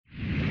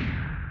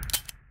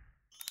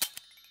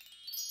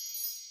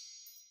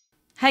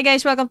Hi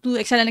guys, welcome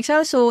to Excel and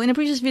Excel. So in the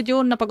previous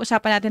video,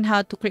 napag-usapan natin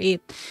how to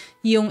create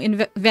yung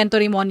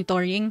inventory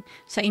monitoring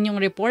sa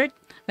inyong report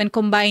when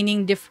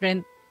combining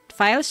different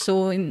files.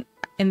 So in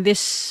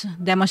this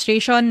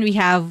demonstration, we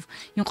have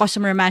yung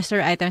customer master,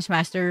 items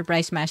master,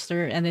 price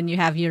master, and then you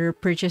have your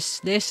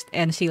purchase list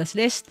and sales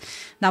list.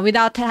 Now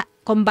without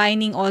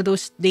combining all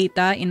those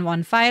data in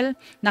one file,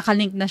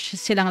 nakalink na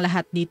silang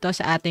lahat dito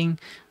sa ating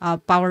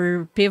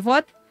Power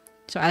Pivot.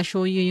 So I'll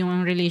show you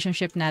yung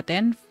relationship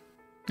natin.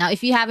 Now,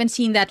 if you haven't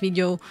seen that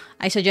video,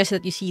 I suggest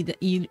that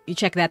you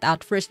check that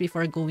out first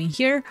before going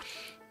here.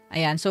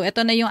 Ayan. So,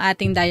 ito na yung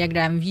ating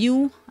diagram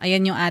view.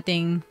 Ayan yung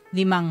ating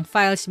 5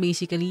 files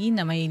basically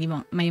na may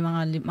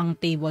mga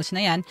 5 tables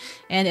na yan.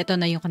 And ito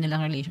na yung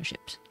kanilang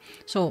relationships.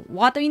 So,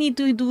 what we need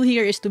to do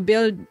here is to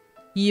build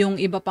yung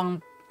iba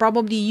pang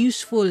probably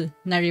useful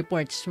na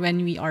reports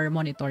when we are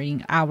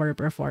monitoring our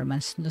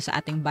performance sa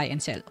ating buy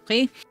and sell.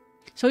 Okay?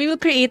 So, we will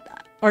create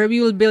or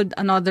we will build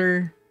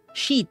another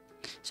sheet.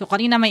 So,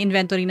 kanina may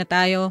inventory na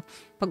tayo.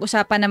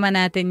 Pag-usapan naman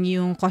natin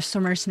yung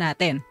customers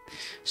natin.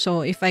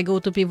 So, if I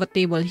go to pivot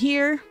table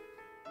here,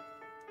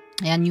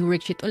 ayan, new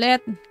worksheet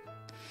ulit.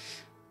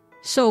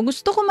 So,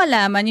 gusto ko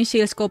malaman yung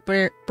sales ko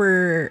per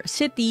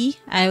city.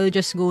 I will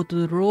just go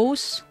to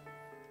rows.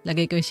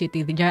 Lagay ko yung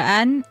city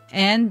dyan.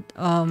 And,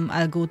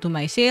 I'll go to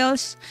my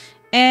sales.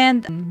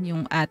 And,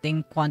 yung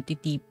ating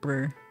quantity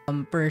per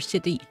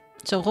city.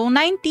 So, kung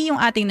 90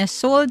 yung ating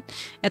na-sold,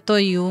 ito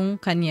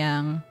yung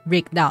kanyang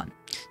breakdown.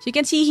 So, you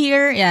can see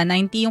here, yeah,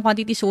 90 yung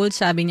quantity sold,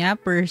 sabi niya,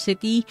 per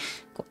city.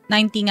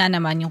 90 nga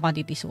naman yung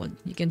quantity sold.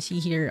 You can see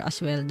here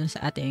as well dun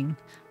sa ating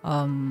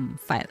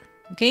file.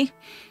 Okay?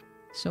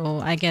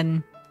 So, I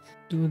can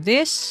do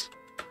this.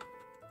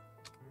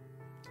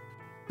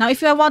 Now,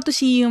 if I want to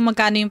see yung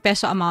magkano yung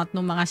peso amount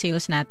ng mga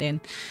sales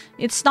natin,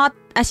 it's not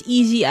as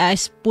easy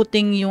as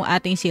putting yung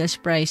ating sales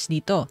price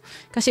dito.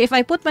 Kasi if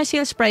I put my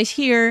sales price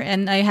here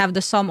and I have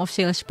the sum of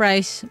sales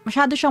price,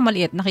 masyado siyang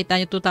maliit. Nakita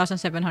nyo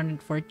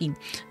 2,714.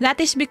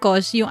 That is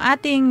because yung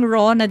ating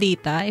raw na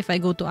data, if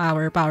I go to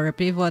our Power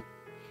Pivot,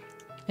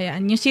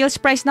 ayan, yung sales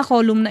price na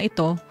column na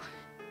ito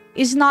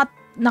is not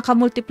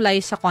nakamultiply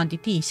sa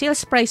quantity.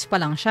 Sales price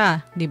pa lang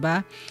siya, di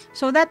ba?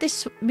 So that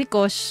is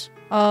because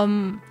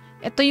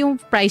ito yung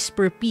price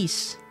per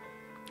piece.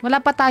 Wala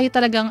pa tayo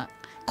talagang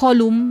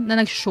column na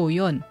nag-show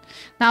yun.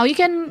 Now, you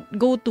can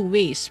go two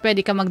ways.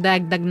 Pwede ka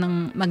magdagdag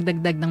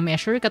ng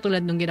measure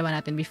katulad nung ginawa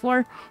natin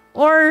before,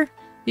 or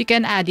you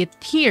can add it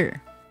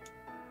here.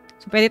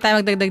 So, pwede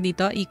tayo magdagdag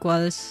dito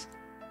equals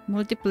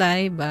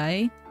multiply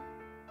by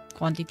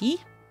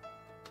quantity.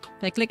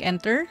 So, I click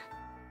enter.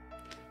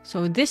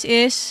 So, this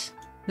is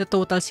the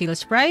total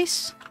sales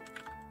price.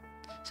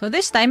 So,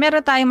 this time,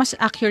 meron tayong mas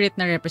accurate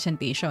na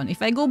representation.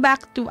 If I go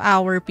back to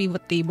our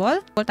pivot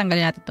table,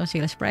 tanggalin natin itong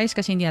sales price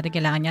kasi hindi natin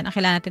kailangan yan. Ang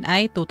kailangan natin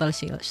ay total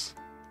sales.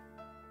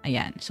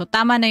 Ayan. So,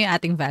 tama na yung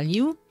ating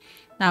value.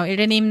 Now,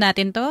 i-rename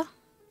natin to.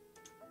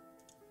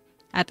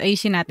 At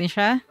ayusin natin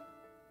siya.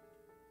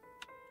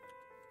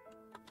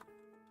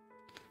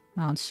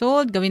 Amount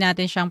sold. Gawin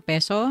natin siyang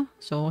peso.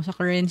 So, sa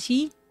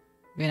currency,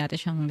 gawin natin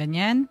siyang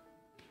ganyan.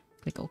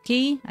 Click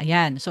OK.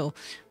 Ayan. So,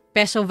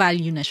 peso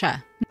value na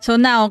siya. So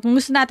now, kung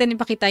gusto natin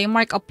ipakita yung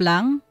markup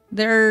lang,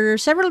 there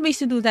are several ways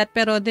to do that,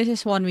 pero this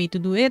is one way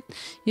to do it.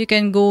 You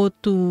can go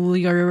to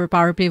your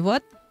Power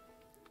Pivot.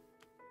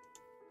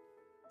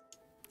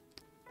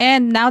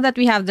 And now that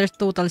we have the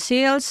total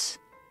sales,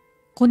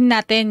 kunin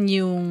natin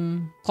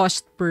yung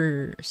cost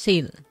per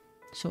sale.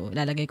 So,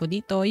 lalagay ko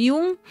dito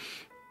yung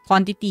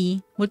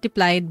quantity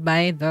multiplied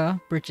by the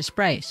purchase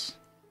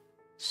price.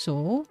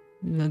 So,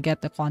 we will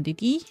get the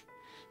quantity.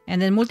 And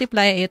then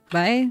multiply it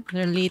by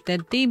the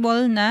related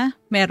table na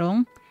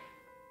merong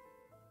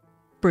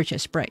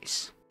purchase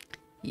price.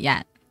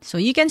 Yan. So,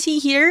 you can see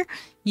here,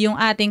 yung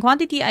ating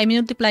quantity ay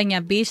multiply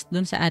niya based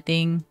dun sa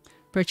ating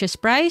purchase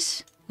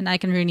price. And I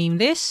can rename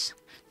this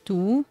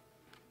to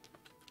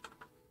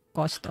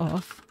cost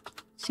of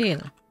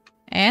sale.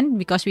 And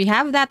because we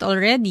have that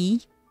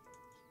already,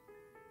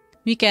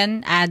 we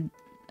can add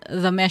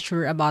the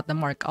measure about the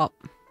markup.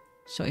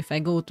 So, if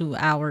I go to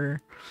our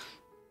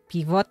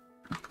pivot,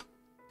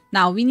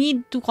 now, we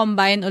need to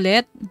combine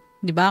ulit,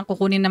 'di ba?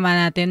 Kukunin naman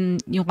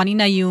natin yung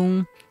kanina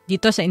yung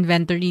dito sa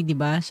inventory, 'di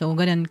ba? So,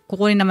 ganun,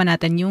 kukunin naman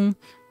natin yung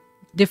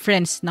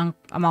difference ng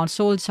amount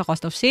sold sa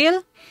cost of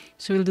sale.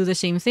 So, we'll do the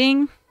same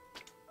thing.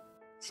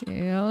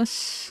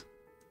 Sales,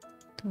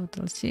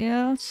 total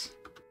sales,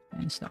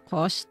 times the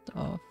cost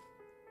of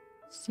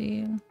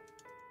sale.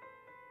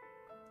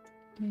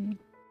 Okay.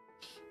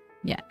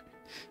 Yeah.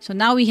 So,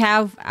 now we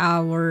have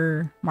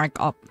our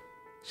markup.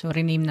 So,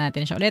 rename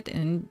natin siya ulit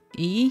and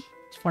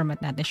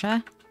format natin siya.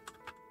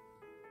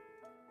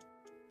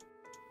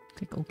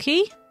 Click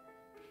OK.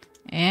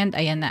 And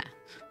ayan na.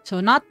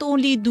 So, not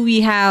only do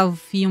we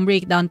have yung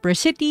breakdown per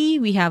city,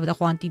 we have the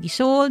quantity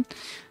sold,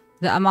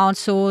 the amount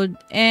sold,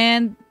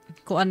 and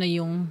kung ano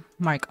yung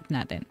markup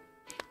natin.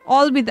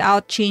 All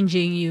without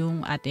changing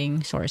yung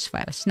ating source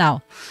files.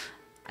 Now,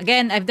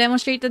 again, I've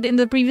demonstrated in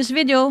the previous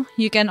video,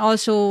 you can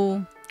also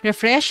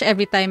refresh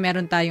every time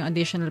meron tayong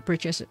additional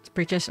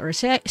purchase or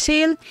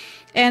sale,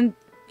 and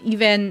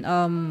even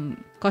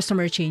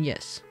customer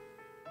changes.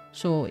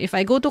 So, if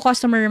I go to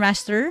customer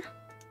master,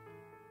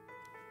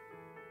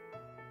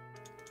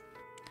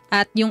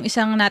 at yung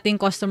isang nating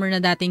customer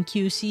na dating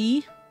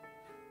QC,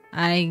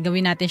 ay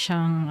gawin natin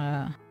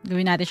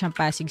siyang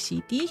Pasig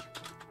City.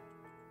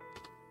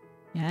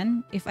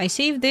 Yan. If I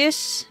save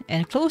this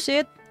and close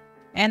it,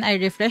 and I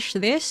refresh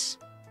this,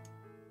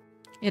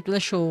 it will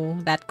show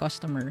that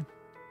customer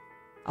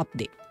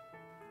update.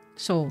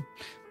 So,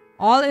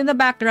 all in the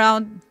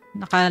background,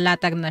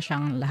 nakalatag na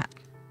siyang lahat.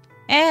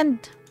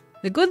 And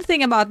the good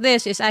thing about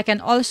this is I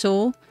can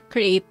also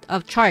create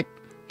a chart.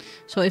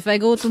 So, if I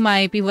go to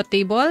my pivot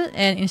table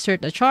and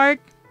insert a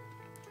chart,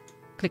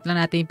 click lang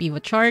natin yung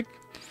pivot chart.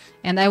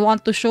 And I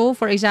want to show,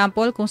 for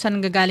example, kung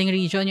saan gagaling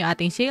region yung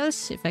ating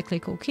sales. If I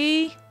click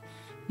OK,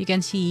 you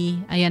can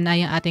see, ayan na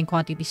yung ating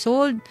quantity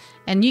sold.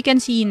 And you can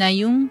see na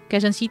yung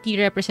Quezon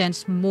City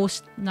represents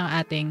most ng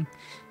ating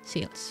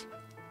sales.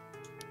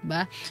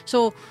 Diba?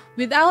 So,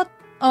 without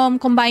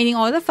combining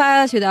all the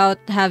files, without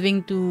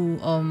having to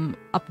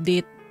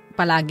update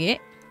palagi,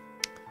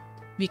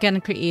 we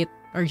can create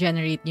or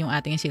generate yung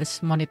ating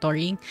sales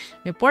monitoring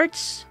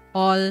reports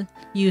all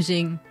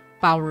using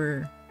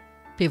Power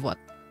Pivot.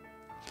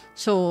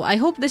 So, I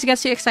hope this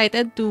gets you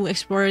excited to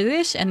explore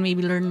this and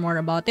maybe learn more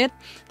about it.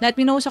 Let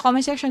me know sa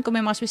comment section kung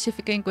may mga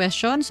specific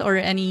questions or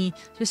any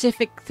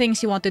specific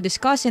things you want to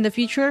discuss in the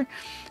future.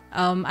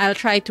 I'll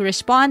try to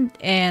respond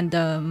and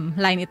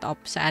line it up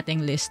sa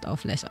ating list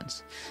of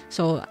lessons.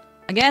 So,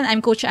 again,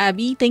 I'm Coach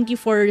Abby. Thank you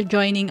for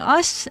joining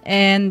us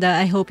and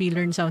I hope you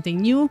learned something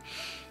new.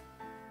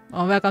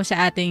 Welcome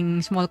sa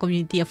ating small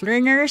community of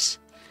learners.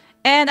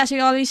 And as we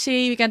always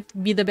say, we can't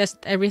be the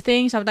best at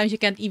everything. Sometimes you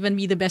can't even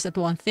be the best at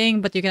one thing,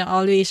 but you can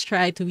always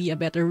try to be a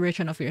better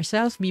version of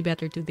yourself. Be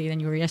better today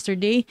than you were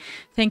yesterday.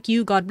 Thank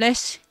you. God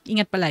bless.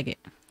 Ingat palagi.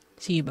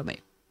 See you.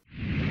 Bye-bye.